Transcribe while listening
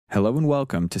Hello and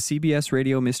welcome to CBS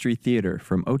Radio Mystery Theater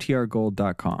from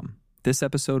OTRGold.com. This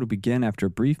episode will begin after a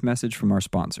brief message from our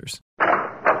sponsors.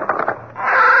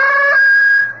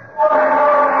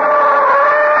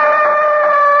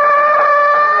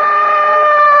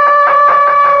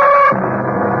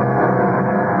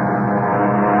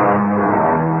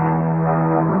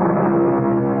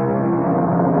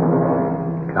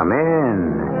 Come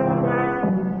in.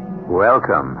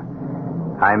 Welcome.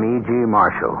 I'm E.G.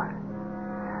 Marshall.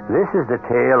 This is the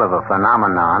tale of a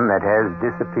phenomenon that has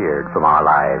disappeared from our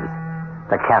lives.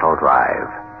 The cattle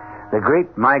drive. The great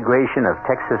migration of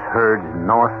Texas herds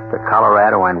north to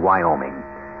Colorado and Wyoming.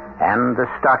 And the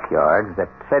stockyards that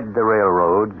fed the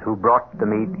railroads who brought the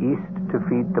meat east to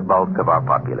feed the bulk of our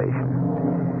population.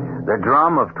 The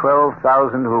drum of 12,000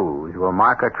 hooves will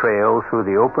mark a trail through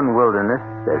the open wilderness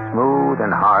as smooth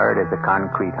and hard as a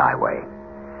concrete highway.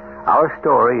 Our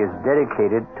story is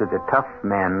dedicated to the tough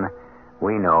men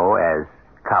we know as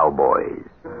cowboys.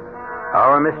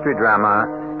 Our mystery drama,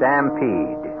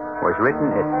 Stampede, was written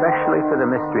especially for the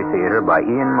Mystery Theater by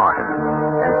Ian Martin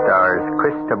and stars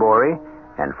Chris Tabori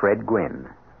and Fred Gwynne.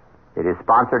 It is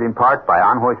sponsored in part by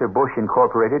Anheuser-Busch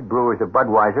Incorporated, Brewers of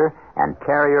Budweiser, and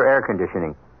Carrier Air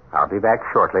Conditioning. I'll be back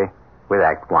shortly with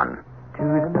Act One.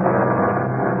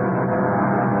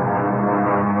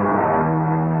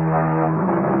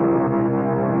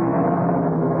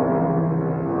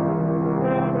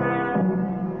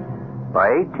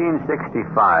 By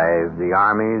 1865, the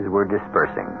armies were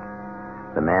dispersing.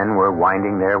 The men were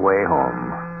winding their way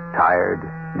home, tired,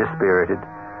 dispirited,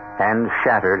 and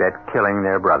shattered at killing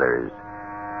their brothers.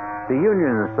 The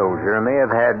Union soldier may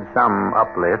have had some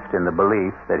uplift in the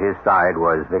belief that his side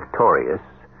was victorious,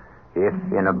 if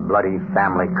in a bloody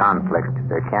family conflict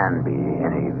there can be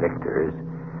any victors.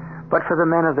 But for the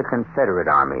men of the Confederate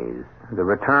armies, the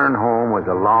return home was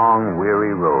a long,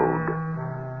 weary road,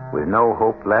 with no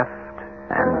hope left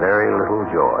and very little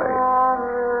joy.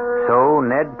 So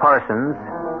Ned Parsons,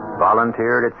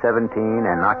 volunteered at 17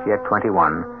 and not yet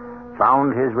 21,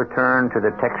 found his return to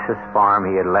the Texas farm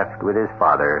he had left with his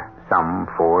father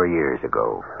some 4 years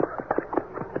ago.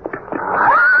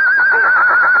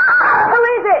 Who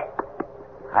is it?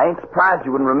 I ain't surprised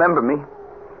you wouldn't remember me.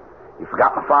 You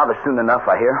forgot my father soon enough,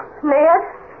 I hear. Ned?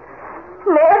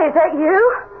 Ned, is that you?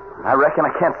 I reckon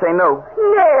I can't say no.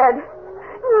 Ned!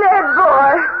 Ned,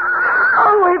 boy!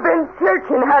 Oh, we've been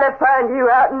searching how to find you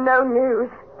out and no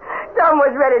news. Some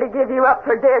was ready to give you up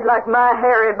for dead like my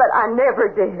Harry, but I never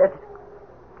did.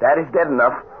 Daddy's dead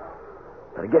enough.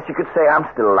 But I guess you could say I'm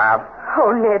still alive.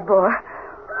 Oh, Ned, boy.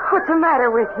 What's the matter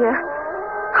with you?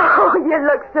 Oh, you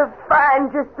look so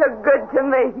fine, just so good to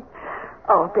me.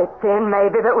 Oh, bit thin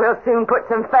maybe, but we'll soon put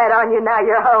some fat on you now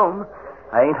you're home.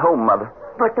 I ain't home, Mother.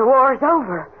 But the war's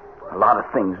over. A lot of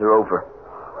things are over.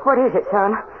 What is it,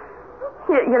 son?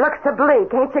 You look so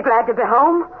bleak. Ain't you glad to be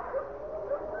home?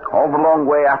 All the long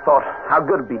way, I thought how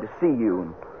good it'd be to see you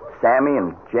and Sammy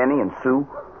and Jenny and Sue.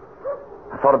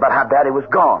 I thought about how Daddy was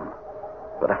gone.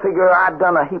 But I figure I'd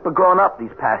done a heap of growing up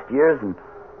these past years, and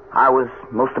I was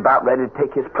most about ready to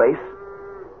take his place.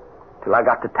 Till I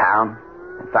got to town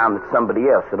and found that somebody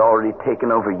else had already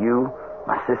taken over you,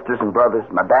 my sisters and brothers,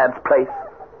 my dad's place,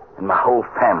 and my whole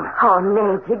family. Oh,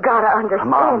 Ned, you gotta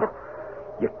understand. Mom,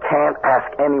 you can't ask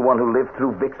anyone who lived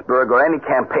through Vicksburg or any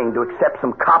campaign to accept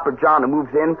some copper John who moves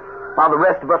in while the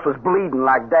rest of us was bleeding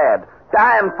like Dad,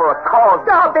 dying for a cause.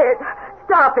 Stop it!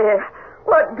 Stop it!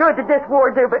 What good did this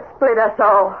war do but split us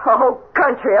all, a whole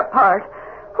country apart?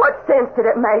 What sense did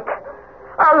it make?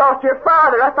 I lost your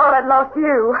father. I thought I'd lost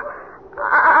you.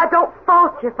 I don't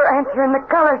fault you for answering the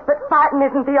colors, but fighting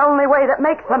isn't the only way that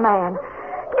makes a man.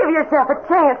 Give yourself a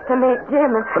chance to meet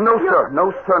Jim and... No, sir.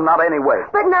 No, sir. Not anyway.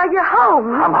 But now you're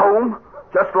home. I'm home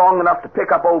just long enough to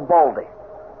pick up old Baldy.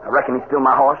 I reckon he's still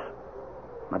my horse.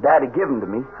 My daddy gave him to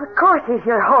me. Of course he's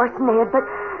your horse, Ned, but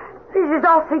this is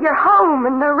also your home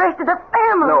and the rest of the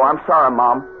family. No, I'm sorry,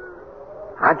 Mom.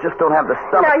 I just don't have the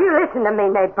stomach. Now, you listen to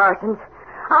me, Ned Parsons.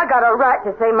 I got a right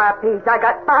to say my piece. I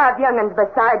got 5 young'uns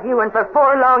beside you, and for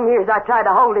 4 long years I tried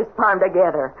to hold this farm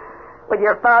together. With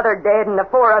your father dead and the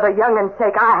 4 other young'uns'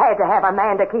 sake, I had to have a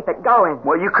man to keep it going.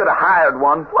 Well, you could have hired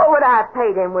one. What would I have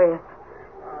paid him with?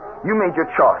 You made your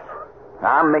choice.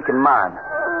 Now, I'm making mine.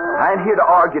 I ain't here to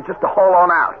argue, just to haul on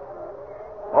out.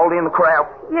 Baldy in the corral?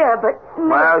 Yeah, but...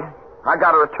 Well, I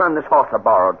got to return this horse I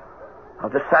borrowed.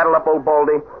 I'll just saddle up old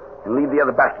Baldy and leave the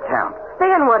other back to town.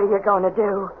 Then what are you going to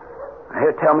do? I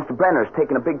hear tell Mr. Brenner's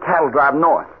taking a big cattle drive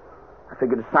north. I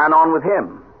figured to sign on with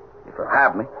him, if he'll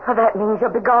have me. Well, that means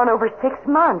you'll be gone over 6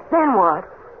 months. Then what?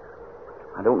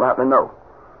 I don't rightly know.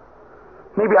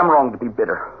 Maybe I'm wrong to be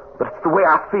bitter, but it's the way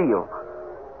I feel.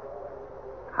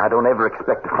 I don't ever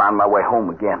expect to find my way home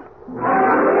again.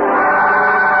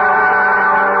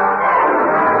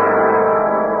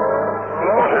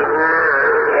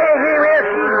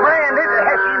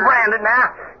 She's branded now.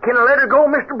 Can I let her go,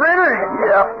 Mr. Brenner?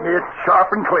 Yep, it's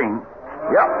sharp and clean.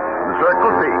 Yep, the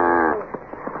Circle C.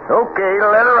 Okay,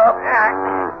 let her up.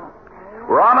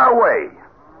 We're on our way.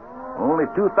 Only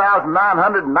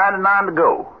 2,999 to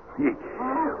go.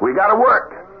 We gotta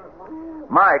work.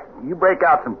 Mike, you break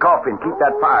out some coffee and keep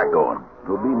that fire going.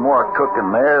 There'll be more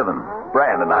cooking there than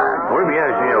branding iron. Muy bien,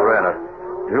 Senor Brenner.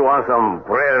 Do you want some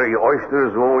prairie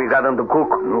oysters when we got them to cook?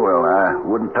 Well, I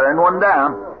wouldn't turn one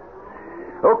down.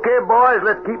 Okay, boys,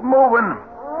 let's keep moving.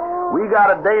 We got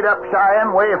a date up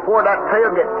Cheyenne way before that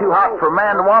trail gets too hot for a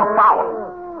man to want to follow.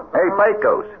 Hey,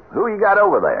 Pecos, who you got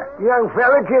over there? Young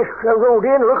fella just rode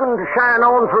in looking to sign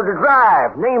on for the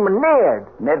drive. Name of Ned.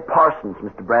 Ned Parsons,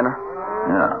 Mr. Brenner.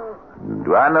 Yeah.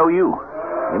 Do I know you?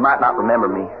 You might not remember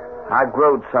me. I've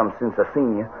growed some since I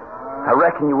seen you. I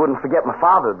reckon you wouldn't forget my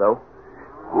father, though.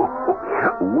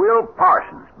 Will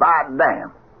Parsons, by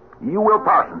damn. You Will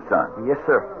Parsons' son? Yes,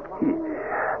 sir.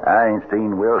 I ain't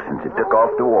seen Will since he took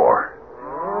off to war.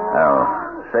 Now,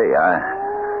 say,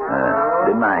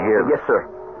 didn't I hear... Yes, sir.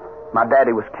 My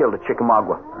daddy was killed at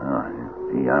Chickamauga. Oh,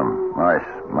 gee, I'm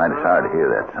mighty sorry to hear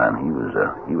that, son. He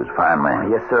was a fine man.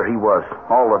 Yes, sir, he was.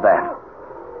 All of that.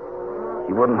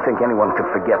 You wouldn't think anyone could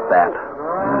forget that.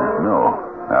 No,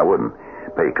 I wouldn't.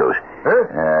 Pecos.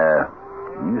 Huh?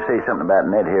 You say something about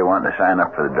Ned here wanting to sign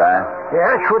up for the drive?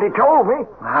 Yeah, that's what he told me.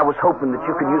 I was hoping that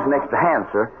you could use an extra hand,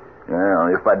 sir. Well,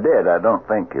 if I did, I don't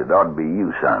think it ought to be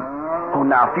you, son. Oh,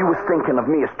 now, if you was thinking of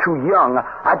me as too young,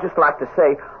 I'd just like to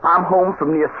say I'm home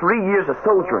from near 3 years of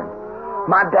soldiering.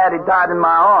 My daddy died in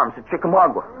my arms at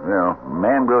Chickamauga. Well,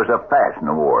 man grows up fast in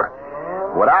the war.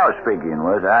 What I was figuring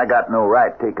was I got no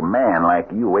right to take a man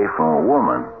like you away from a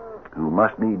woman who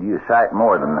must need you a sight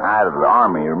more than either the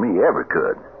Army or me ever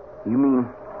could. You mean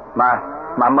my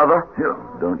mother? Yeah,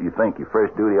 don't you think your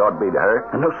first duty ought to be to her?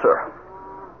 No, sir.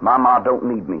 My ma don't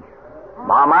need me.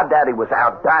 My daddy was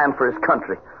out dying for his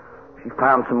country. She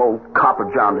found some old copper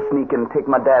John to sneak in and take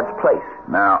my dad's place.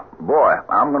 Now, boy,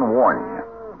 I'm going to warn you.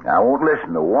 I won't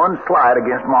listen to one slight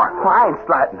against Martha. Well, I ain't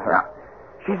slighting her.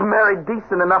 She's married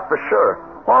decent enough for sure.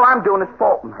 All I'm doing is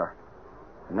faulting her.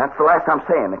 And that's the last I'm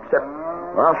saying, except,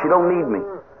 well, she don't need me.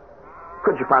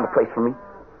 Could you find a place for me?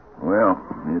 Well,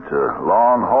 it's a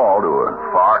long haul to a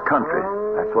far country.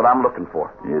 That's what I'm looking for.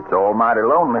 It's almighty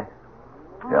lonely.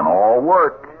 And all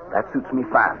work. That suits me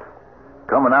fine.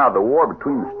 Coming out of the war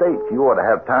between the states, you ought to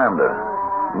have time to,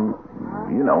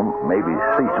 maybe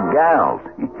see some gals.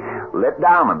 Let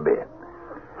down a bit.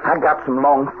 I got some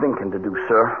long thinking to do,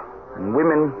 sir. And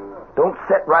women don't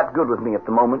set right good with me at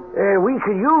the moment. We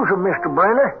could use them, Mr.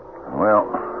 Brenner.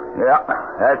 Well, yeah,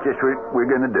 that's just what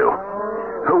we're going to do.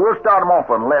 We'll start them off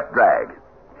on left drag.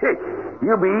 Hey,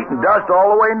 you'll be eating dust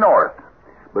all the way north.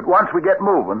 But once we get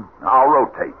moving, I'll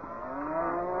rotate.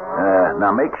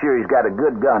 Now make sure he's got a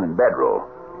good gun and bedroll.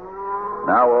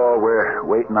 Now all we're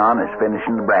waiting on is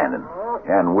finishing the branding.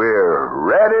 And we're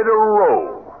ready to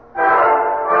roll.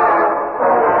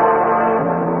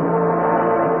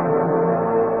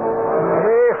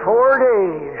 Hey, 4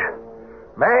 days.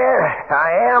 Man,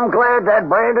 I am glad that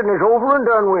branding is over and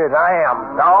done with. I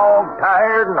am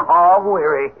dog-tired and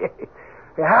hog-weary.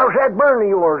 How's that burn of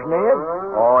yours, Ned?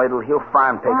 Oh, it'll heal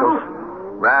fine, Pecos.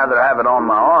 Rather have it on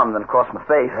my arm than across my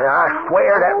face. I swear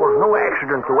that was no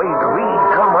accident the way the Reed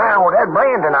come around with that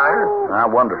branding iron. I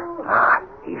wonder.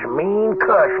 He's a mean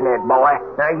cuss, Ned boy.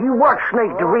 Now, you watch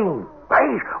Snake DeVine.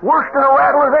 He's worse than a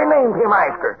rattler they named him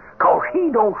after, 'cause he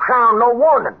don't sound no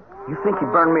warning. You think he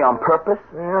burned me on purpose?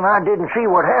 And I didn't see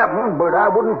what happened, but I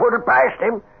wouldn't put it past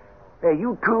him. Hey,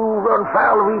 you two run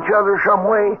foul of each other some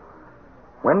way.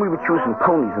 When we were choosing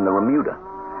ponies in the Remuda,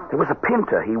 there was a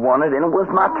pinto he wanted, and it was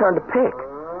my turn to pick.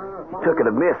 He took it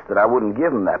amiss that I wouldn't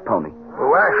give him that pony. Well,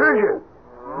 why should you?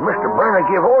 Mr. Brenner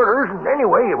give orders, and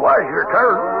anyway, it was your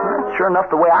turn. That's sure enough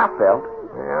the way I felt.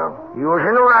 Well, you was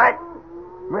in the right.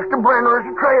 Mr. Brenner is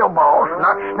a trail boss,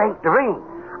 not Snake DeVine.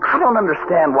 I don't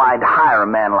understand why I'd hire a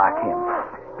man like him.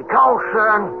 Because,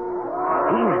 son,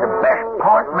 he's the best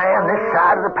point man this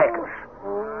side of the Pecos.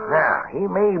 Now, he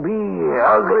may be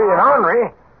ugly and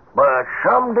ornery, but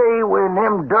someday when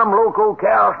them dumb loco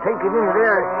cows take it into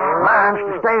their minds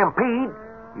to stampede,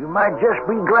 you might just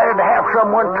be glad to have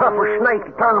someone tough as Snake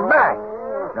to turn them back.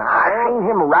 Now, I seen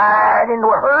him ride into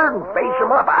a herd and face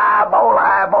him up eyeball to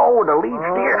eyeball with a lead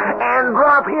steer and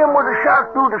drop him with a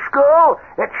shot through the skull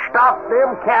that stopped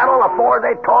them cattle before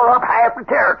they tore up half the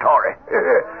territory.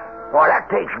 Boy, that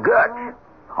takes guts.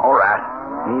 All right,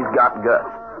 he's got guts.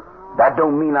 That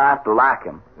don't mean I have to like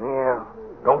him. Yeah.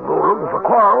 Don't go looking for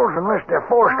quarrels unless they're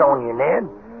forced on you, Ned.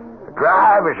 The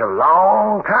drive is a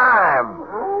long time,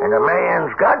 and a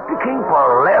man's got to keep a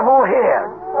level head.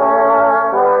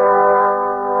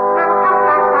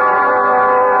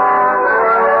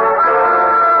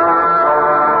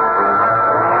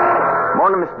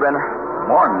 Morning, Miss Brenner.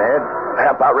 Morning, Ned.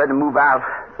 I'm about ready to move out,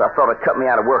 so I thought I'd cut me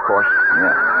out of workhorse.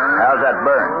 Yeah. How's that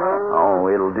burn? Oh,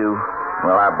 it'll do.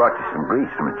 Well, I brought you some grease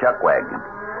from a chuck wagon.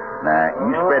 Now,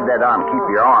 you spread that on and keep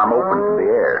your arm open to the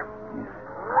air.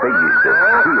 Figures to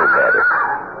feel better.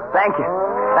 Thank you.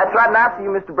 That's right now to you,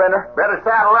 Mr. Brenner. Better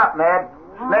saddle up, Ned.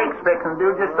 Snake's fixing to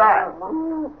do just that.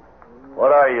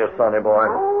 What are you, sonny boy?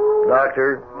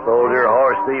 Doctor, soldier,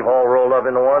 horse thief, all rolled up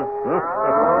into one?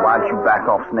 Why don't you back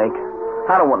off, Snake?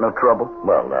 I don't want no trouble.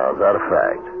 Well, now, is that a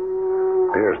fact?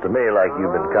 Appears to me like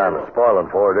you've been kind of spoiling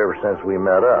for it ever since we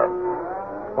met up.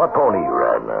 What pony you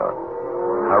riding now?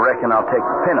 I reckon I'll take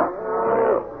the pinto.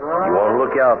 Well, you want to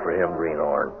look out for him,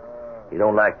 Greenhorn. He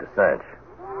don't like the cinch.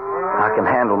 I can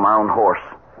handle my own horse.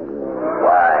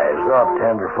 Wise up,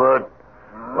 tenderfoot.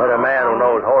 Let a man who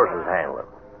knows horses handle him.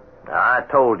 Now, I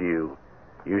told you,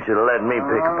 you should have let me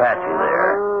pick Apache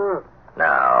there.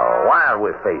 Now, why don't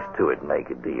we face to it and make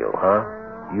a deal, huh?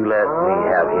 You let me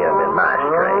have him in my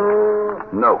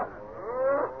strength. No.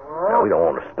 Now, we don't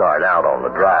want to start out on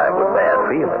the drive with bad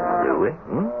feelings, do we?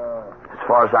 As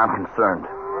far as I'm concerned,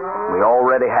 we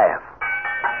already have.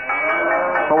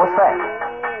 Well, what's that?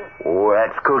 Oh,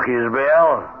 that's Cookie's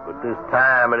bell, but this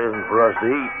time it isn't for us to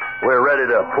eat. We're ready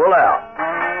to pull out.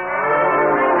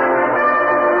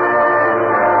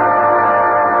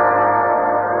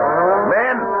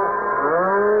 Men,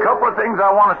 a couple of things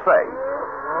I want to say.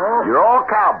 You're all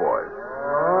cowboys.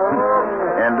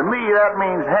 And to me, that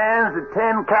means hands to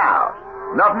 10 cows.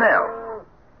 Nothing else.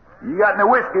 You got any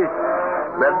whiskey?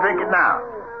 Better drink it now.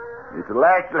 It's the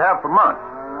last you'll have for months.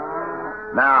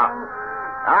 Now,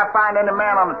 I find any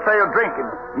man on the trail drinking,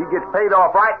 he gets paid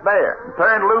off right there and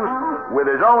turned loose with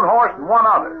his own horse and one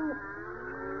other.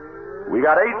 We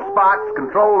got 8 spots to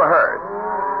control the herd.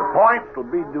 The points will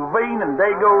be Duveen and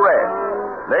Dago Red.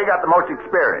 They got the most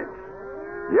experience.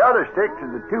 The other 6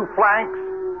 are the 2 flanks,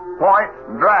 points,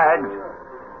 and drags,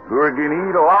 who are going to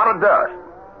eat a lot of dust.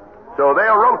 So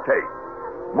they'll rotate,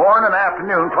 morning and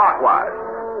afternoon clockwise.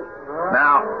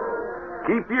 Now,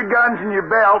 keep your guns in your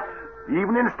belts,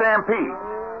 even in stampedes.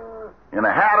 And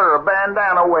a hat or a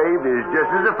bandana wave is just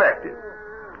as effective.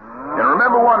 And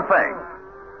remember one thing.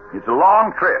 It's a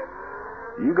long trip.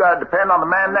 You got to depend on the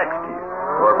man next to you,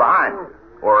 or behind you,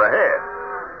 or ahead.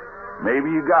 Maybe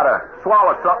you got to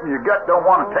swallow something your gut don't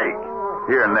want to take,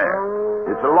 here and there.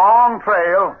 It's a long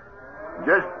trail.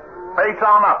 Just face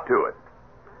on up to it.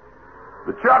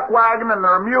 The chuck wagon and the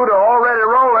remuda are already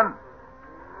rolling.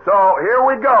 So here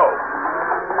we go.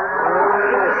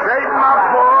 Straighten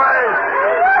up, boys.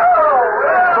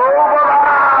 Move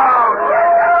around.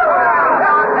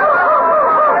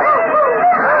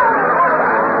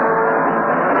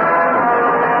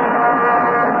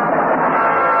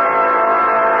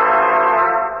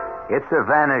 It's a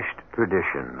vanished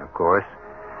tradition, of course.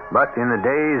 But in the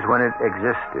days when it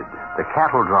existed, the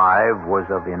cattle drive was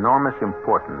of enormous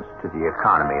importance to the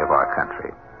economy of our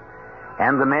country.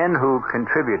 And the men who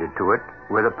contributed to it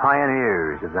were the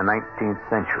pioneers of the 19th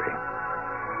century.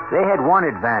 They had one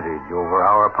advantage over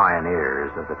our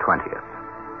pioneers of the 20th.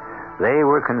 They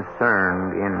were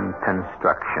concerned in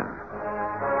construction.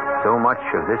 So much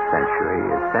of this century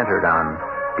is centered on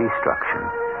destruction.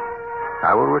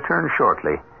 I will return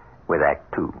shortly with Act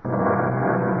Two.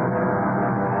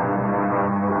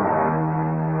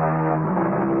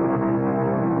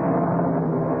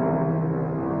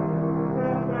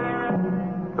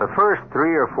 The first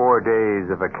 3 or 4 days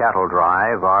of a cattle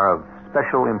drive are of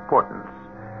special importance.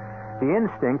 The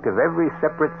instinct of every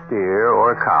separate steer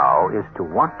or cow is to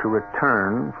want to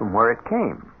return from where it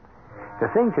came. The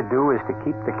thing to do is to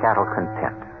keep the cattle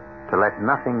content, to let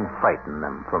nothing frighten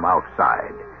them from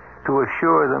outside, to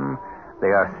assure them they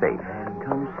are safe.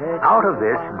 Out of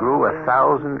this grew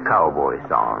 1,000 cowboy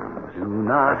songs,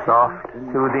 a soft,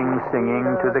 soothing singing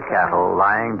to the cattle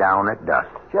lying down at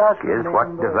dusk is what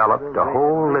developed a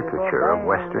whole literature of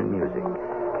Western music.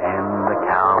 And the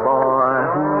cowboy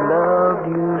who loved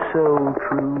you so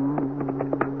true.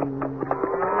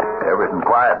 Everything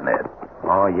quiet, Ned?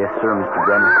 Oh, yes, sir, Mr.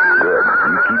 Brenner. Good.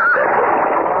 You keep it that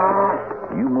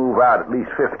way. You move out at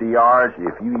least 50 yards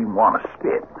if you even want to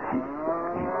spit.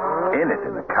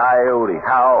 Anything, a coyote,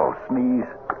 howl, sneeze,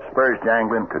 spurs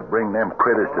jangling could bring them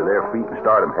critters to their feet and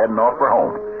start them heading off for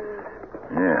home.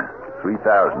 Yeah,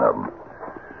 3,000 of them.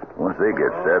 Once they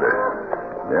get set,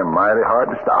 they're mighty hard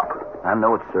to stop. I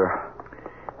know it, sir.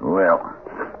 Well,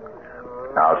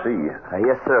 I'll see you.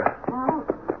 Yes, sir.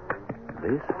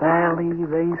 This valley,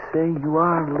 they say you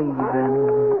are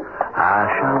leaving. I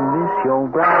shall miss your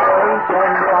bright face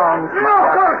and long smile. No,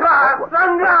 Corclad!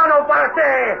 Sangrano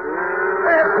parte!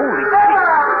 Holy shit.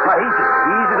 Now,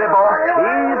 easy there, boy.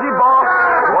 Easy, boy.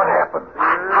 What happened?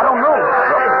 I don't know.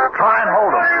 Try and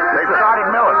hold them. They started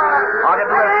milling. I'll get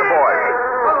the rest of the boys.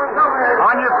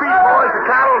 On your feet, boys. The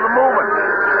cattle's are moving.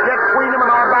 Get between them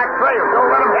and our back trail. Don't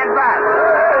let them head back.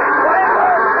 What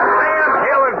the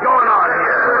hell is going on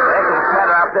here? There's a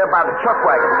matter out there by the chuck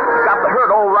wagon. Got the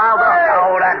herd all riled up.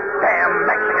 Oh, that damn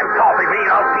Mexican coffee bean.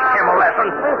 I'll teach him a lesson.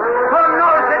 Oh, no,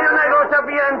 señor Negro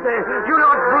Sapiente. You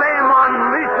don't blame on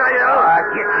Misael.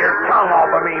 Get your tongue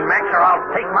off of me, Max, or I'll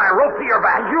take my rope to your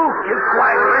back. You keep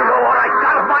quiet, or know what I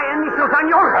got of my initials on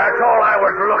yours. That's all I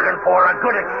was looking for, a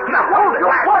good excuse. Now, hold it.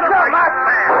 What's up, Max?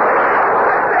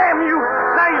 Damn you.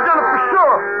 Now you've done it for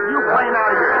sure. You plain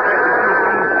out of your senses, you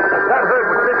fool. That herd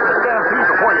was fixing to stampede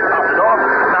before you topped it off.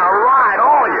 Now, ride,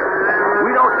 all of you.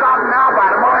 We don't stop now. By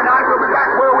tomorrow night, we'll be back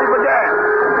where we began.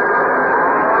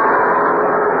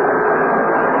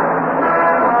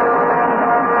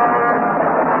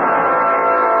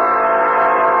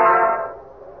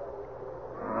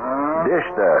 Dish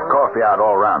the coffee out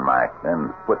all around, Mike.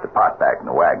 Then put the pot back in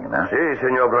the wagon, huh? Si,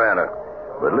 Senor Brana.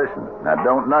 But listen, now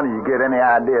don't none of you get any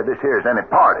idea this here is any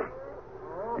party.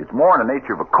 It's more in the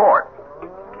nature of a court.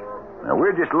 Now,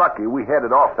 we're just lucky we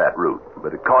headed off that route,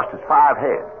 but it cost us 5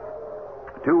 head.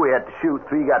 2 we had to shoot,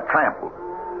 3 got trampled.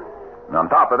 And on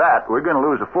top of that, we're going to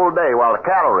lose a full day while the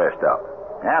cattle rest up.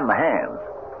 And the hands.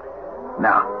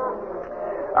 Now,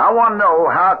 I want to know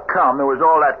how come there was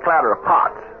all that clatter of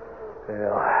pots.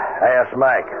 Well, ask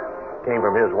Mike. Came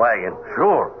from his wagon.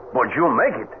 Sure, but you'll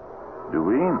make it.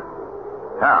 Duveen?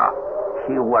 How?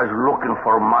 He was looking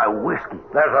for my whiskey.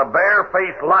 There's a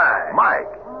bare-faced lie. Mike,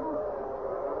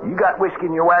 you got whiskey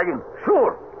in your wagon?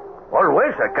 Sure.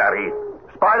 Always I carry it.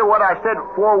 In spite of what I said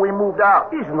before we moved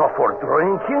out. It's not for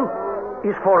drinking.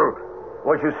 It's for,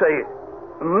 what you say,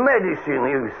 medicine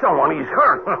if someone is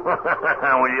hurt.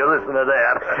 Will you listen to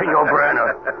that? Senor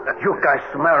Brenner, you can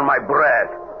smell my breath.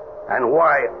 And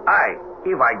why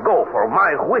if I go for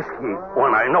my whiskey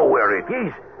when I know where it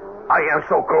is, I am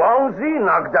so clumsy,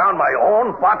 knock down my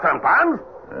own pots and pans?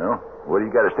 Well, what do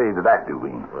you got to say to that,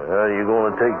 Duveen? Well, you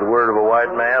going to take the word of a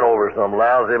white man over some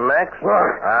lousy Mex?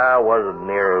 What? I wasn't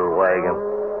near his wagon.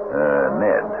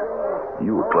 Ned,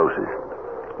 you were closest.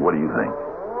 What do you think?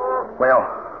 Well,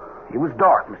 it was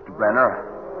dark, Mr. Brenner.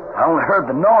 I only heard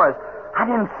the noise. I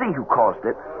didn't see who caused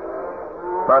it.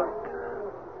 But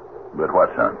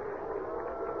what, son?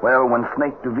 Well, when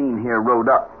Snake Devine here rode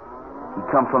up, he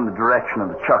come from the direction of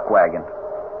the chuck wagon.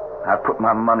 I put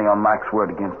my money on Mike's word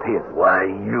against his. Why,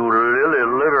 you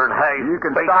lily-livered hag... You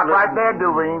can stop right there,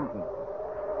 Duveen.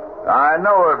 I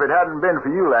know if it hadn't been for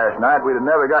you last night, we'd have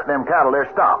never got them cattle there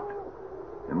stopped.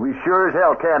 And we sure as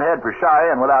hell can't head for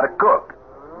Cheyenne without a cook.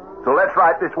 So let's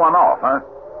write this one off, huh?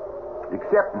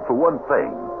 Excepting for one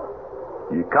thing.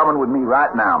 You're coming with me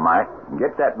right now, Mike, and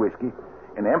get that whiskey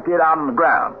and empty it out on the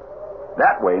ground.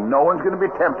 That way, no one's going to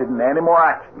be tempted in any more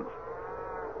accidents.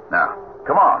 Now,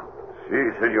 come on. Si,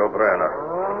 Senor Brenner.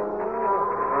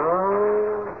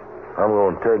 I'm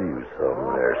going to tell you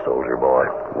something there, soldier boy.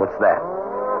 What's that?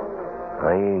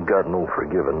 I ain't got no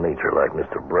forgiving nature like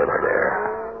Mr. Brenner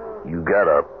there. You got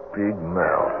a big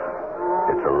mouth.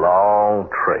 It's a long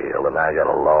trail, and I got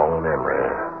a long memory.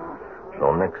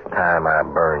 So next time I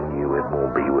burn you, it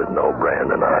won't be with no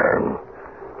branding iron.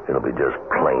 It'll be just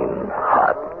plain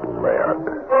hot lead.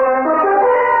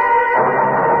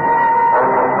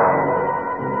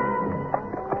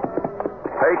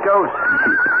 Pecos,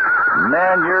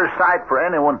 man, you're a sight for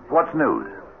anyone. What's news?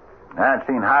 I ain't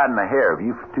seen hide in a hair of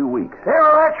you for 2 weeks. Yeah,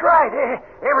 well, that's right.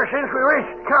 Ever since we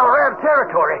reached Colorado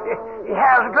territory,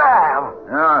 how's the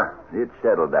drive? It's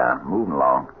settled down, moving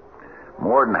along.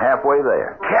 More than halfway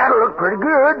there. Cattle look pretty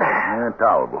good. Yeah,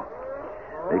 tolerable.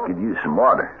 They could use some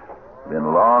water. Been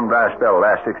a long, dry spell the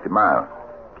last 60 miles.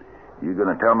 You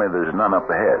gonna tell me there's none up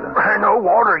ahead, huh? No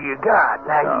water you got.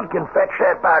 Now, you can fetch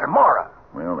that by tomorrow.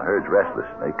 Well, the herd's restless.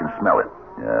 They can smell it.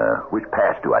 Which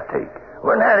pass do I take?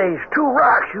 Well, now, there's 2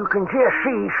 rocks you can just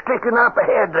see sticking up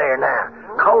ahead there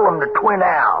now. Call them the Twin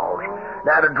Owls.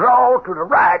 Now, the draw to the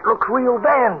right looks real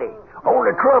dandy.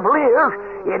 Only trouble is,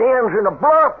 it ends in a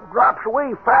bluff and drops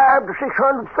away 500 to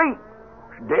 600 feet.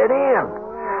 It's a dead end.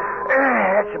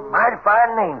 That's a mighty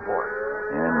fine name for it.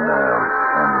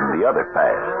 And the other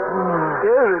pass?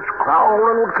 Yes, it's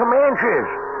crawling with Comanches.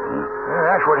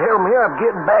 That's what held me up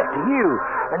getting back to you.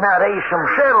 And now there's some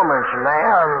settlements in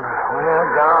there, and, well,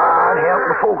 God help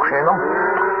the folks in them.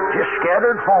 Just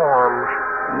scattered farms.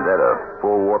 Is that a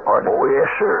full war party? Oh,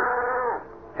 yes, sir.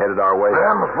 Headed our way?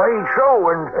 I'm afraid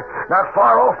so, and not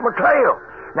far off my trail.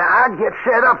 Now, I'd get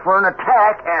set up for an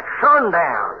attack at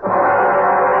sundown.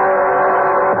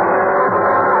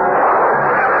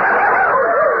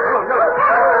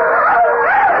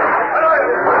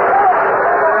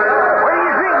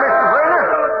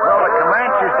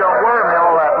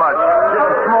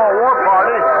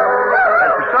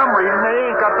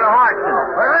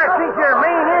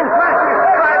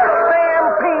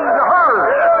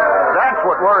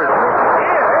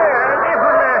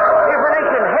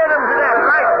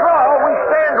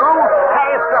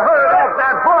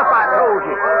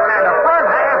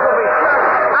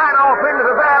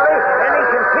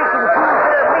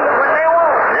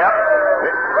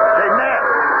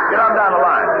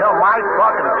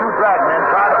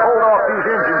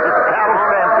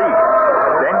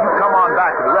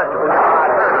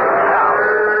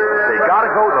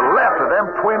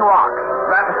 Twin Rocks.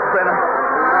 Right, Mr. Brenner?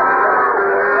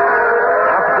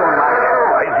 How's it going, Mike?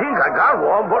 I think I got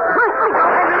one, but...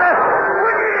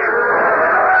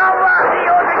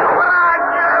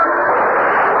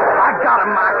 I got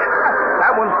him, Mike.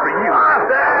 That one's for you.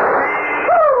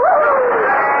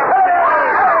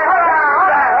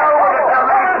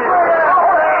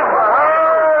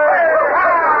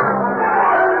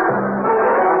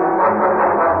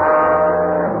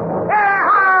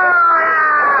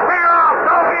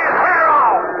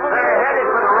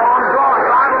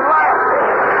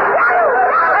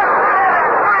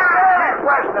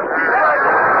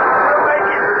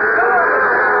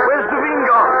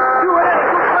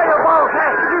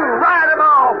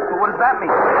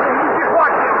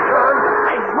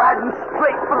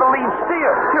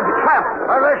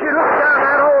 Unless you look down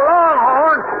that old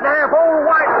longhorn, now if old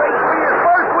Whiteface being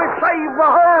first, we've saved the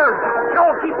herd.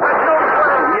 Don't keep that nose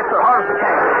running. Yes, sir, hard as we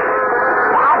can.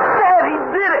 I said he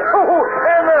did it. Oh,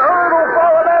 and the herd will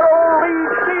follow that old lead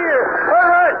steer. All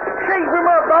right, shape him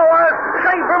up, boys.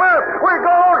 Shape him up. We're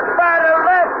going by the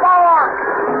left fork.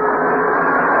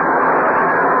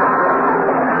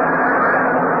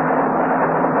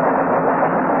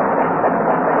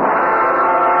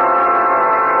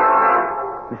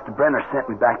 Mr. Brenner sent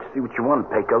me back to see what you wanted,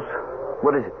 Pecos.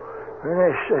 What is it?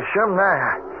 There's something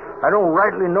I don't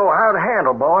rightly know how to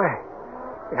handle, boy.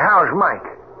 How's Mike?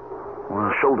 Well,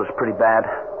 his shoulder's pretty bad.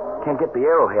 Can't get the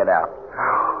arrowhead out.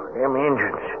 Oh, them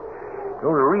Injuns. The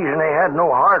only reason they had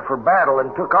no heart for battle and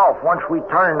took off once we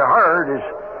turned the herd is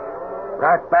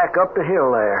right back up the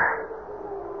hill there.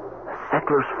 The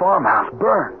settler's farmhouse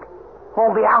burned. All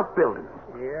the outbuildings.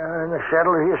 Yeah, and the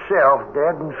settler himself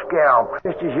dead and scalped.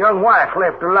 Just his young wife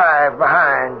left alive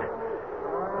behind.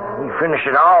 We finished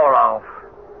it all off.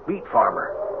 Beet farmer.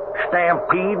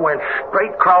 Stampede went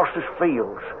straight across his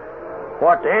fields.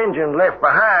 What the engine left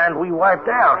behind, we wiped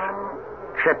out.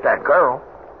 Except that girl.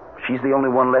 She's the only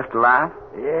one left alive?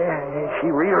 Yeah, she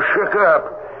real shook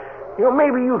up. You know,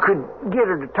 maybe you could get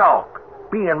her to talk,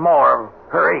 being more of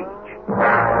her age.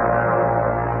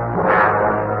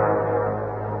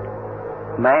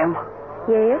 Ma'am?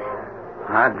 Yes?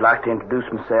 I'd like to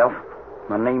introduce myself.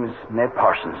 My name is Ned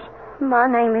Parsons. My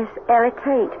name is Ellie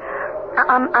Tate.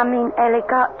 I mean Ellie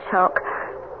Gottchalk.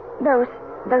 Those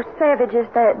savages,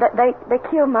 they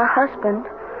killed my husband.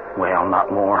 Well,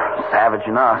 not more savage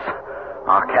than us.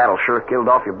 Our cattle sure killed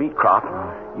off your beet crop.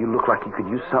 You look like you could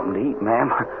use something to eat,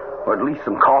 ma'am. Or at least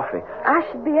some coffee. I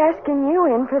should be asking you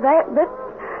in for that, but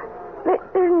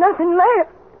there's nothing left.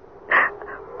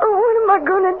 Oh, what am I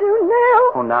going to do now?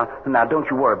 Oh, now, don't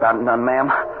you worry about it none, ma'am.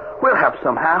 We'll help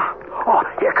somehow. Oh,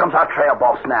 here comes our trail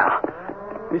boss now.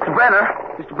 Mr.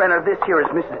 Brenner, this here is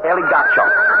Mrs. Ellie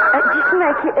Gottchalk. Just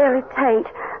make it Ellie Tate.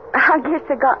 I guess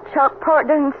the Gottchalk part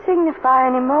doesn't signify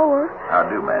anymore. How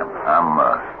do, ma'am? I'm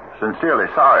sincerely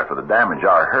sorry for the damage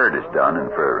our herd has done and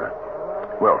for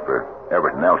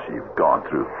everything else you've gone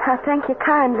through. I thank you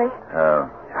kindly.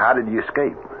 How did you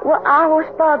escape? Well, I was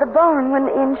by the barn when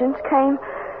the Injuns came.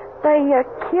 They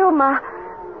killed my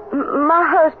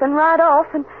husband right off,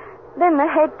 and then they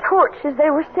had torches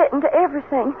they were setting to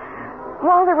everything.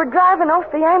 While they were driving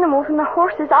off the animals and the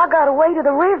horses, I got away to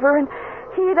the river and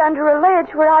hid under a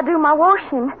ledge where I do my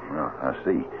washing. Oh, I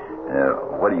see.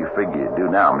 What do you figure you do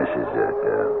now, Mrs.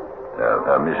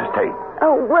 Tate?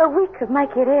 Oh, well, we could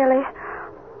make it, Ellie.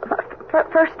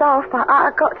 First off, I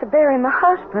got to bury my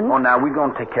husband. Oh, now, we're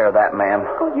going to take care of that, ma'am.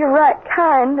 Oh, you're right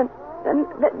kind. And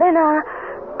then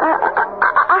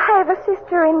I have a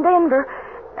sister in Denver.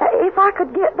 If I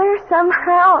could get there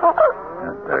somehow.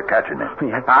 Better catch her now.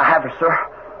 Yeah, I have her, sir.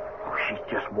 Oh, she's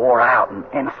just wore out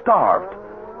and starved.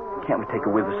 Can't we take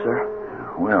her with us,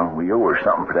 sir? Well, we owe her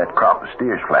something for that crop of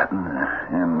steers flattened.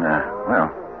 Well,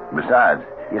 besides...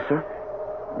 Yes, sir?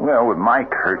 Well, with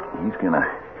Mike hurt, he's gonna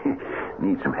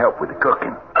need some help with the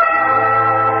cooking.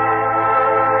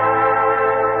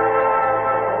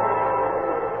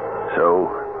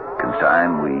 So,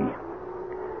 consign we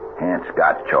hand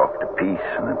Scott Chalk to peace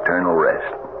and eternal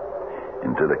rest,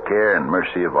 into the care and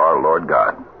mercy of our Lord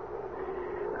God.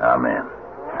 Amen.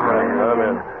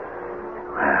 Amen.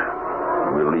 Well,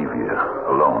 we'll leave you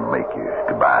alone to make your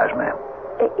goodbyes, ma'am.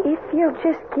 If you'll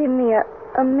just give me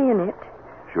a minute.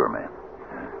 Sure, ma'am.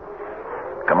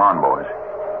 Come on, boys.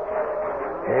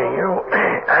 Hey,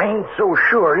 I ain't so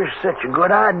sure this is such a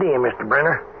good idea, Mr.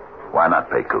 Brenner. Why not,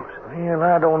 Pecos? Well,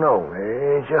 I don't know.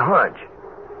 It's a hunch.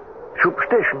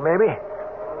 Superstition, maybe.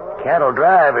 Cattle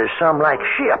drive is some like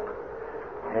ship.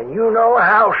 And you know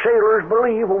how sailors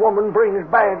believe a woman brings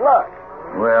bad luck.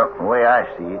 Well, the way I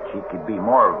see it, she could be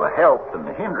more of a help than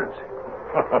a hindrance.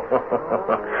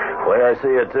 The way I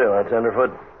see it, too, huh,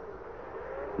 Tenderfoot?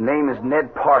 Name is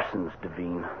Ned Parsons,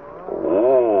 Devine.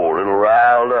 Oh, a little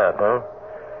riled up, huh?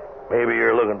 Maybe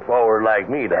you're looking forward, like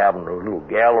me, to having a little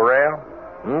gal around?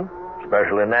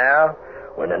 Especially now,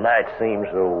 when the night seems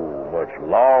so much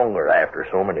longer after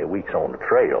so many weeks on the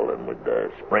trail, and with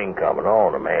the spring coming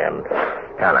on, a man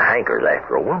kind of hankers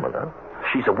after a woman, huh?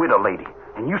 She's a widow lady,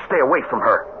 and you stay away from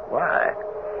her. Why?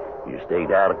 You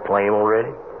staked out a claim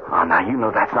already? Oh, now, you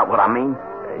know that's not what I mean.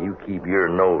 Now, you keep your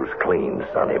nose clean,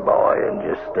 sonny boy, and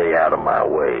just stay out of my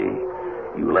way.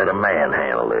 You let a man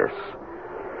handle this.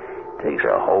 Takes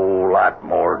a whole lot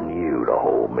more than you to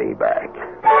hold me back.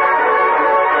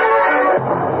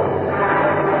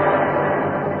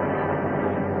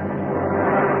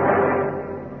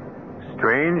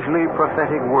 Strangely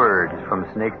prophetic words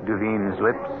from Snake Devine's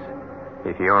lips,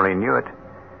 if he only knew it.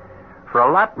 For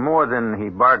a lot more than he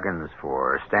bargains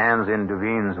for stands in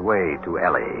Devine's way to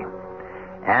Ellie.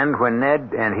 And when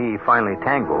Ned and he finally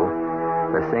tangle,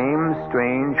 the same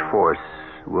strange force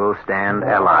will stand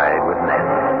allied with Ned.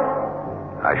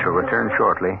 I shall return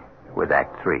shortly with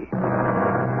Act 3.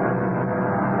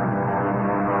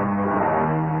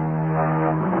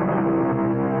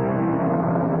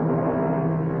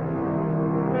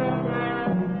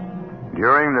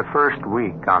 During the first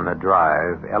week on the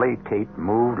drive, Ellie Tate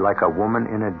moved like a woman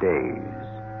in a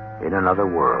daze, in another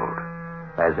world,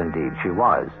 as indeed she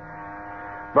was.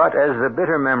 But as the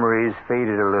bitter memories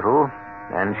faded a little,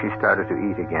 and she started to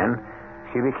eat again,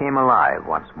 she became alive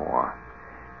once more.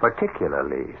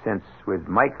 Particularly since with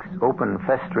Mike's open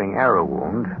festering arrow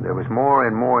wound, there was more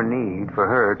and more need for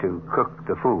her to cook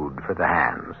the food for the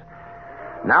hands.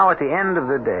 Now at the end of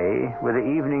the day, with the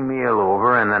evening meal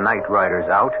over and the night riders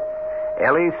out,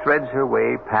 Ellie threads her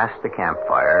way past the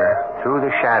campfire, through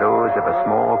the shadows of a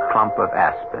small clump of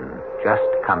aspen, just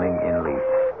coming in leaf.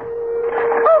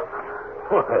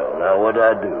 Well, now what'd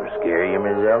I do? Scare you,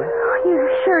 Miss Ellie? You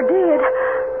sure did.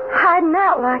 Hiding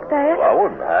out like that. Well, I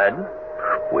wasn't hiding.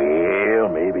 Well,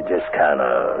 maybe just kind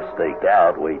of staked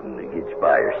out, waiting to get you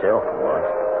by yourself once.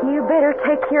 You better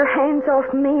take your hands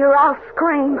off me or I'll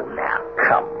scream. Now,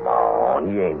 come on.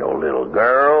 You ain't no little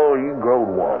girl. You growed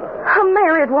woman. A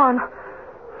married one.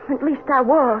 At least I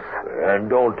was. And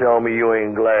don't tell me you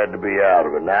ain't glad to be out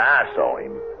of it. Now, I saw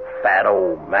him. Fat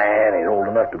old man, ain't old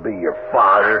enough to be your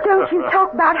father. Don't you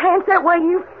talk about hands that way,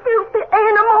 you filthy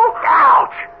animal.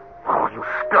 Ouch! Oh, you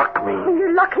struck me.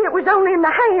 You're lucky it was only in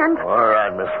the hand. All right,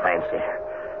 Miss Fancy.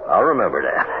 I'll remember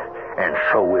that. And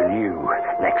so will you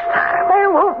next time. There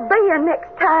won't be a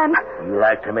next time. You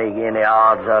like to make any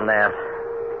odds on that?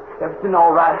 Everything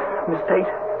all right, Miss Tate?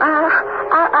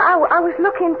 I was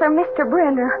looking for Mr.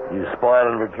 Brenner. You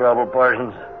spoiling for trouble,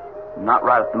 Parsons? Not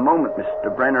right at the moment.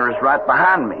 Mr. Brenner is right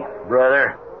behind me.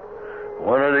 Brother,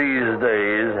 one of these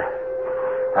days,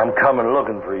 I'm coming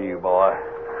looking for you, boy.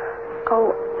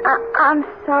 Oh, I'm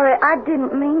sorry. I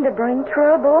didn't mean to bring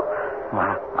trouble.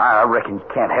 Well, I reckon you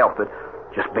can't help it,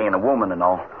 just being a woman and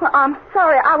all. Well, I'm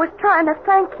sorry. I was trying to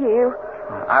thank you.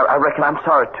 I reckon I'm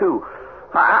sorry, too.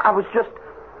 I was just...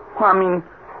 Well, I mean,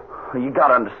 you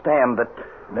gotta understand that...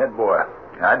 Ned, boy,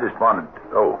 I just wanted...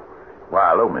 Oh,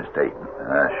 why, hello, Miss Tate.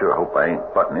 I sure hope I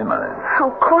ain't butting in on anything.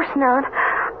 Oh, of course not.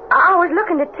 I was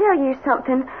looking to tell you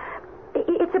something.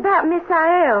 It's about Miss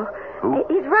Aiel. Who?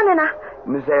 He's running a...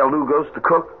 Miss Aiel Lugos, the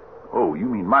cook? Oh, you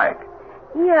mean Mike?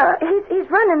 Yeah, he's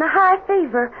running a high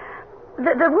fever.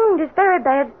 The wound is very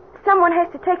bad. Someone has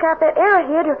to take out that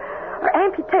arrowhead or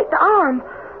amputate the arm.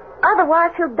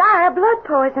 Otherwise, he'll die of blood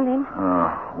poisoning.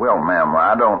 Well, ma'am,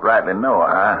 I don't rightly know.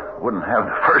 I wouldn't have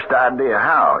the first idea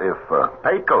how if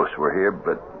Pecos were here,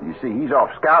 but you see, he's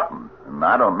off scouting, and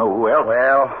I don't know who else.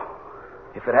 Well,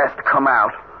 if it has to come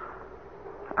out,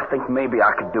 I think maybe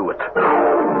I could do it.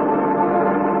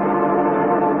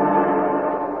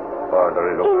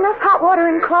 Enough hot water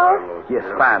and cloth? Yes,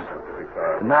 fine.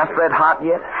 The knife red hot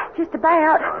yet? Just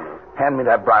about. Hand me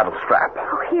that bridle strap.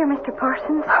 Oh, here, Mr.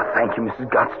 Parsons. Thank you, Mrs.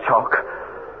 Gottschalk.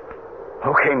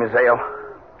 Okay, Miss Ale.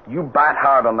 You bite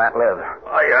hard on that leather.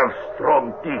 I have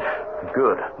strong teeth.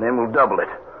 Good. Then we'll double it.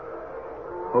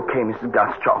 Okay, Mrs.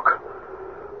 Gottschalk.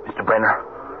 Mr. Brenner,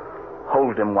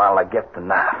 hold him while I get the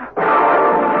knife.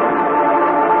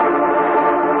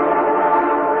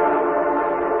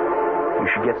 You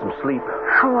should get some sleep.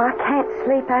 Oh, I can't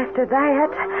sleep after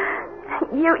that.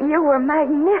 You were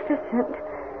magnificent.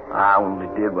 I only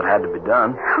did what had to be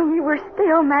done. Oh, you were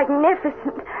still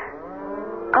magnificent.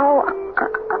 Oh,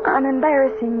 I'm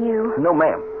embarrassing you. No,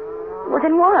 ma'am. Well,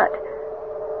 then what?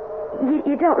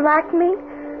 You don't like me?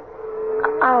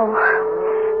 Oh,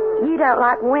 you don't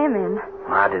like women.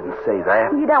 I didn't say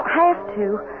that. You don't have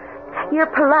to. You're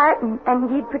polite and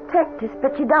you'd protect us,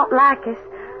 but you don't like us.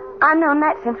 I've known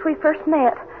that since we first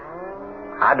met.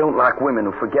 I don't like women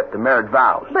who forget the marriage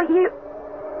vows. But you...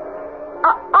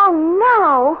 Oh,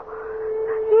 no.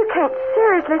 You can't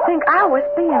seriously think I was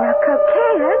being a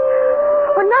coquette.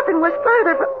 Well, nothing was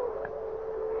further from...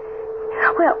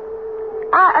 Well,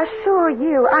 I assure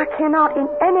you I cannot in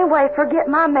any way forget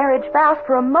my marriage vows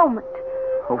for a moment.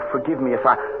 Oh, forgive me if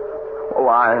I... Oh,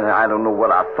 I don't know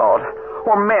what I thought,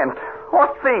 or meant, or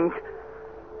think.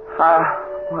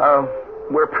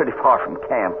 We're pretty far from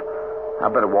camp. I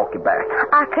better walk you back.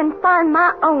 I can find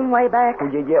my own way back. Oh,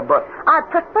 yeah, but... I'd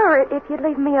prefer it if you'd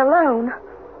leave me alone.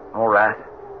 All right.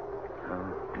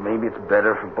 Maybe it's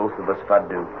better for both of us if I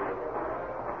do.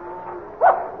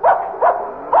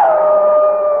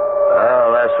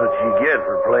 Well, that's what you get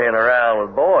for playing around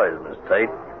with boys, Miss Tate.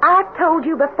 I told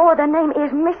you before the name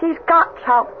is Mrs.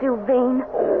 Gottschalk, Duveen.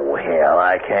 Oh, hell,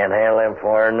 I can't handle them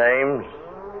foreign names.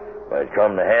 When it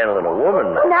come to handling a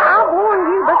woman... Now, I warned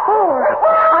you before.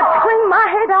 I'd swing my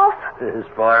head off. This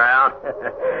far out?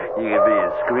 You could be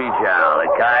a screech owl, a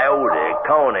coyote, a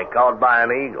coney caught by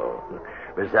an eagle.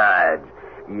 Besides,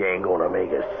 you ain't gonna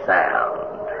make a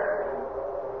sound.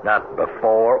 Not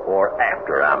before or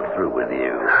after I'm through with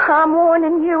you. I'm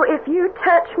warning you, if you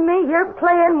touch me, you're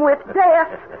playing with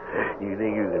death. You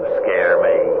think you can scare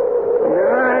me?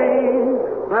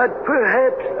 No, but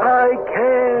perhaps I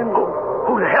can.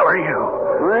 Who the hell are you?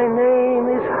 My name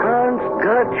is Hans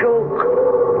Gottschalk,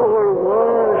 or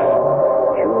was.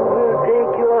 You will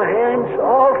take your hands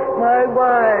off my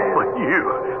wife. But you...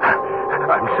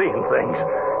 I'm seeing things.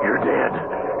 You're dead.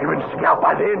 You've been scalped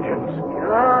by the Indians.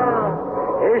 Yeah.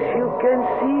 As you can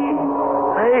see,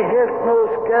 I have no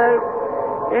scalp,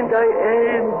 and I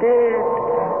am dead.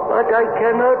 But I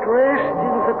cannot rest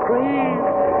in the grave,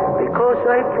 because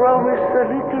I promised the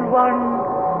little one.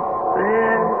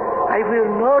 Well, I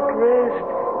will not rest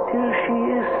till she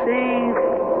is safe.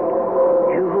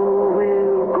 You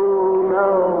will go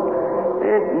now,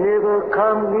 and never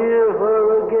come near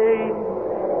her again.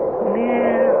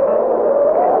 Near her.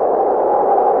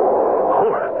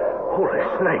 Holy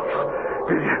snakes.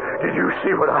 Did you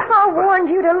see what I warned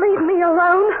you to leave me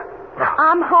alone.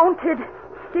 I'm haunted.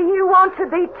 Do you want to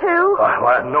be too?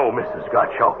 No, Mrs.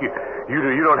 Gottschalk.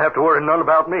 You don't have to worry none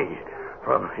about me.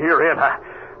 From here in,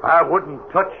 I wouldn't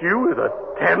touch you with a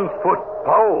 10-foot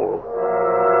pole.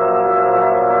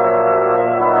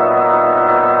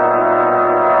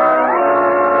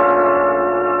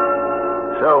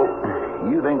 So,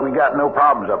 you think we got no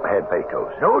problems up ahead,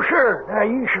 Pecos? No, sir. Now,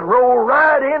 you should roll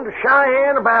right into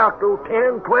Cheyenne about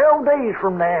 10, 12 days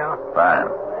from now. Fine.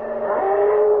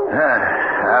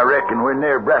 I reckon we're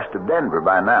near abreast of Denver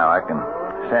by now. I can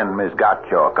send Miss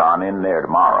Gottschalk on in there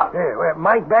tomorrow. Yeah, well,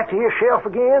 Mike back to his shelf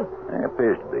again? It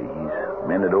appears to be. He's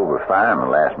mended over fine the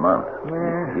last month.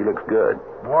 Yeah. He looks good.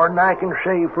 More than I can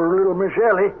say for little Miss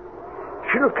Ellie.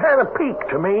 She looked kind of peaked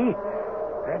to me.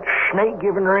 That snake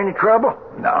giving her any trouble?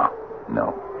 No.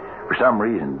 For some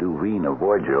reason, Duveen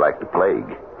avoids her like the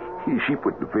plague. She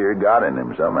put the fear of God in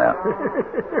him somehow.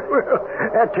 Well,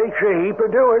 that takes a heap of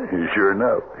doing. Sure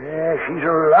enough. Yeah, she's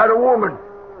a lot of woman.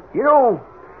 You know,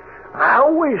 I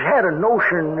always had a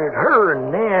notion that her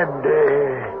and Ned...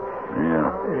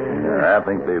 Yeah, I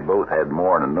think they both had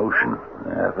more than a notion.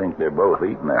 I think they're both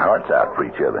eating their hearts out for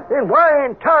each other. Then why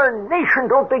in tarnation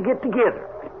don't they get together?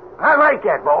 I like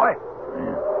that, boy.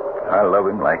 Yeah. I love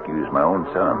him like he was my own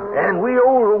son. And we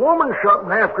owe the woman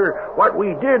something after what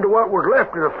we did to what was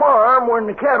left of the farm when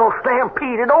the cattle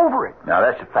stampeded over it. Now,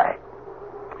 that's a fact.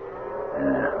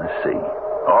 Let's see.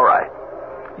 All right.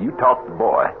 You talk the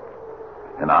boy,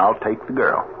 and I'll take the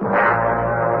girl.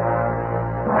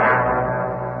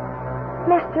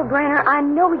 Mr. Brenner, I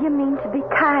know you mean to be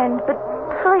kind, but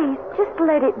please, just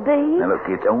let it be. Now, look,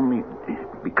 it's only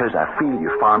because I feel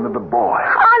you're fond of the boy.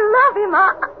 I love him.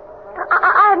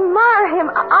 I admire him.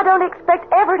 I don't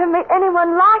expect ever to meet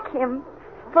anyone like him.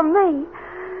 For me.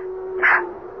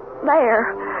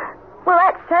 There. Will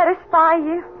that satisfy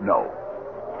you? No.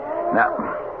 Now,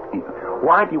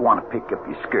 why do you want to pick up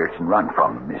your skirts and run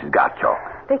from them, Mrs. Gottschalk?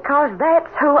 Because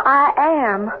that's who I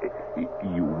am.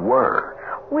 You were.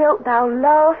 Wilt thou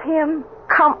love him,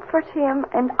 comfort him,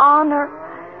 and honor,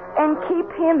 and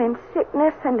keep him in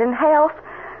sickness and in health,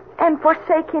 and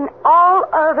forsaking all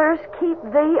others, keep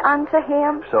thee unto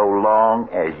him? So long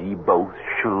as ye both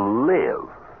shall live.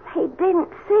 He didn't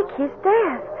seek his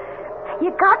death.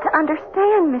 You got to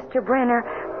understand, Mr. Brenner.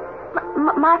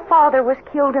 My father was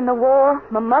killed in the war.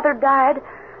 My mother died.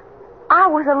 I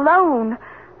was alone.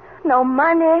 No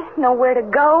money, nowhere to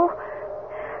go.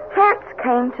 Hertz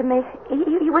came to me.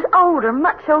 He was older,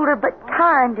 much older, but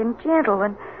kind and gentle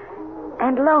and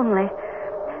lonely.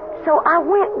 So I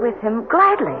went with him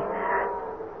gladly.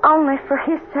 Only for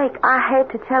his sake I had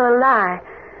to tell a lie.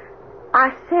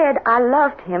 I said I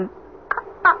loved him.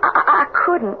 I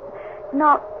couldn't.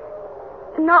 Not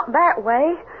that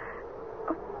way.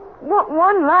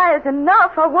 One lie is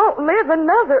enough. I won't live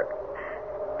another.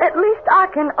 At least I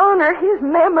can honor his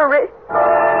memory.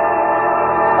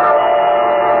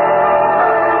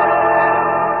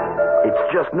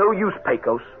 It's just no use,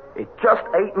 Pecos. It just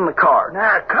ain't in the cards.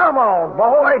 Now, come on,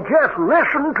 boy. Just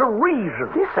listen to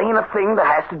reason. This ain't a thing that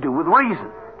has to do with reason.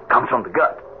 It comes from the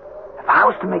gut. If I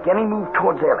was to make any move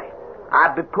towards Ellie,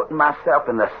 I'd be putting myself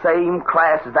in the same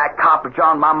class as that copper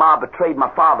John my ma betrayed my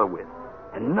father with.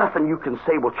 And nothing you can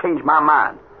say will change my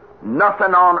mind.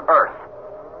 Nothing on earth.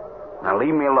 Now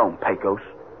leave me alone, Pecos.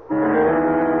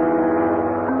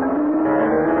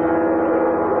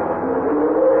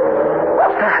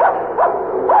 What's that?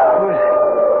 Who is it?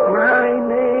 My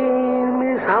name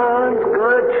is Hans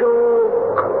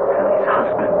Gottschalk. Ellie's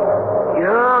husband.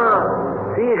 Yeah,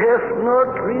 we have not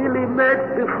really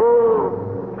met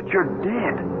before. But you're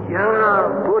dead. Yeah,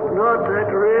 but not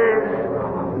at rest.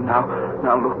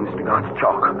 Now look, Mr.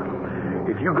 Gottschalk.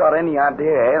 If you got any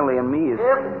idea Ellie and me is...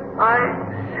 If I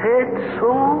said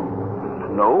so?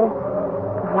 No.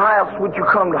 Why else would you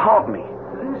come to haunt me?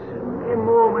 Listen a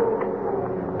moment.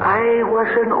 I was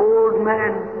an old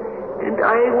man, and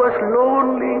I was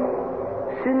lonely.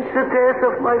 Since the death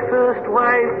of my first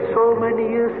wife so many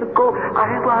years ago,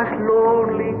 I was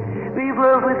lonely. We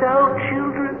were without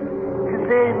children. And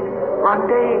then, one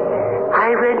day,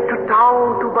 I went to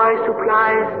town to buy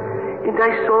supplies, and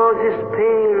I saw this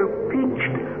pale,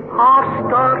 pinched,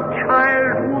 half-starved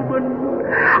child woman.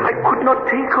 I could not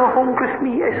take her home with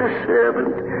me as a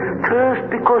servant. First,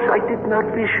 because I did not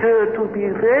wish her to be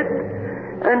read,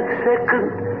 and second,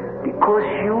 because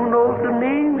you know the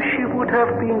name she would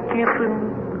have been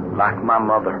given. Like my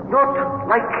mother. Not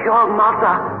like your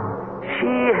mother.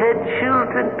 She had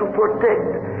children to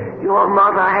protect. Your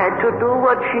mother had to do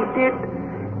what she did.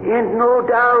 And no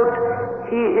doubt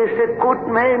he is a good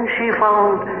man she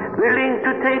found, willing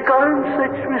to take on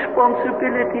such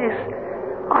responsibilities.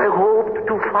 I hoped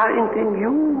to find in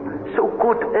you so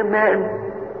good a man.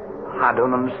 I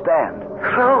don't understand.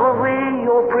 Throw away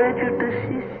your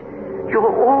prejudices, your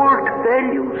old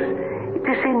values. It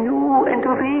is a new and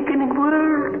awakening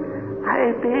world.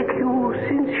 I beg you,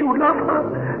 since you love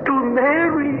her, to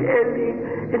marry Ellie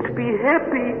and be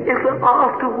happy ever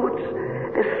afterwards,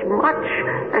 as much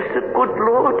as the good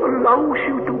Lord allows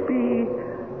you to be.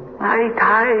 My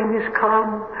time is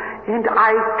come, and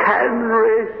I can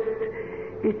rest.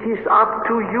 It is up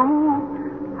to you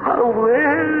how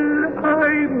well I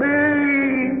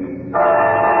may.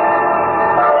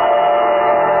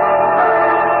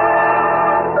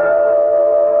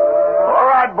 All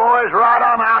right, boys, ride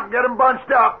on out and get them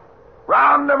bunched up.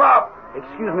 Round them up.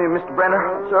 Excuse me, Mr.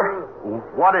 Brenner, sir.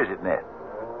 What is it, Ned?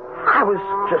 I was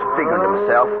just figuring to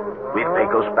myself, with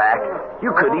Pecos back,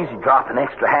 you could easily drop an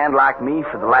extra hand like me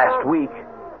for the last week.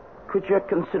 Could you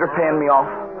consider paying me off?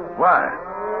 Why?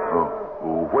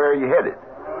 Where are you headed?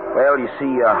 Well, you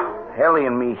see, Ellie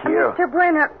and me here... Mr.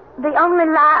 Brenner, the only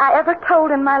lie I ever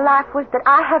told in my life was that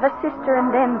I have a sister in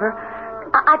Denver.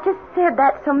 I just said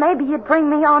that so maybe you'd bring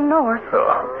me on north.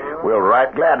 Oh, well,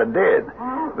 right glad I did.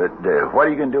 But what are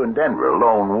you going to do in Denver, a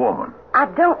lone woman? I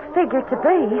don't figure to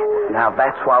be. Now,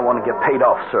 that's why I want to get paid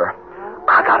off, sir.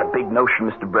 I got a big notion,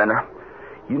 Mr. Brenner.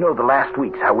 You know the last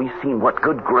weeks how we've seen what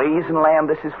good grazing land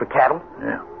this is for cattle?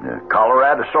 Yeah.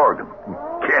 Colorado sorghum.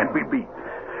 Can't be beat.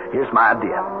 Here's my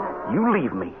idea. You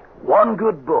leave me one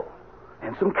good bull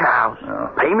and some cows,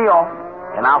 pay me off,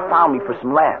 and I'll file me for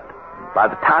some land. By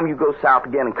the time you go south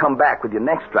again and come back with your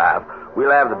next drive,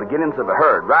 we'll have the beginnings of a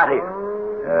herd right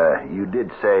here. You did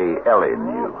say Ellie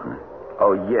knew.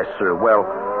 Oh, yes, sir. Well,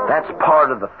 that's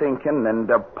part of the thinking and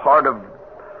part of...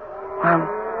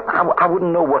 Well, I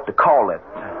wouldn't know what to call it.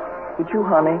 Would you,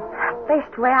 honey?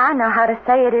 Best way I know how to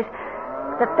say it is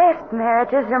the best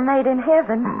marriages are made in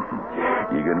heaven.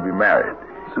 You're going to be married.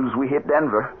 As soon as we hit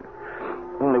Denver.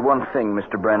 Only one thing,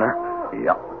 Mr. Brenner.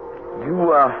 Yeah. You,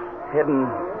 heading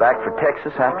back for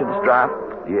Texas after this drive?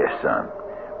 Yes, son.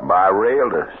 By rail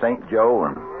to St. Joe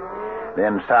and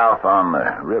then south on the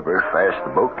river fast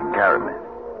the boat can carry me.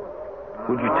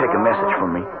 Would you take a message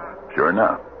from me? Sure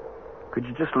enough. Could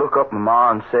you just look up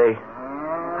Mama and say,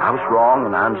 I was wrong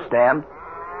and I understand?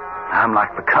 I'm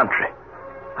like the country.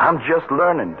 I'm just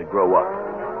learning to grow up.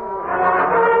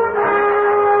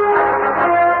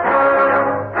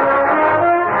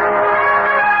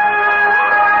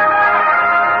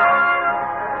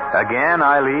 Again,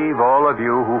 I leave all of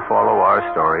you who follow our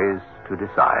stories to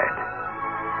decide.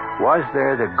 Was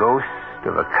there the ghost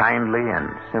of a kindly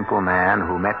and simple man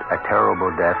who met a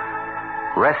terrible death,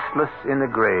 restless in the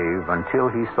grave until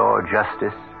he saw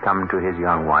justice come to his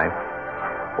young wife?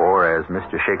 Or, as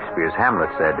Mr. Shakespeare's Hamlet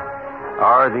said,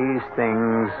 are these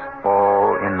things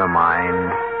all in the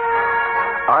mind?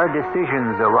 Are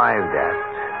decisions arrived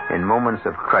at in moments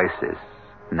of crisis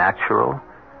natural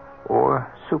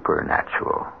or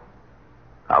supernatural?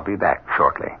 I'll be back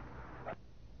shortly.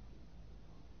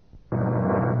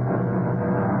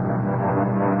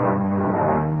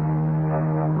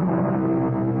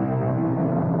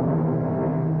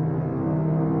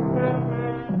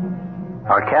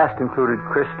 Our cast included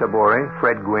Chris Tabori,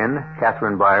 Fred Gwynn,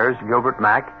 Catherine Byers, Gilbert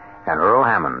Mack, and Earl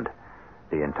Hammond.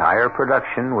 The entire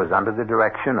production was under the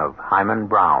direction of Hyman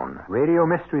Brown. Radio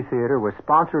Mystery Theater was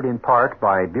sponsored in part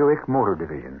by Buick Motor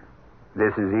Division.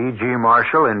 This is E.G.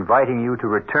 Marshall inviting you to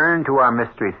return to our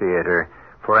Mystery Theater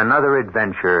for another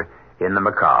adventure in the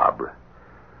macabre.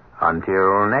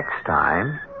 Until next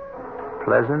time,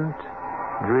 pleasant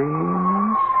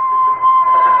dreams.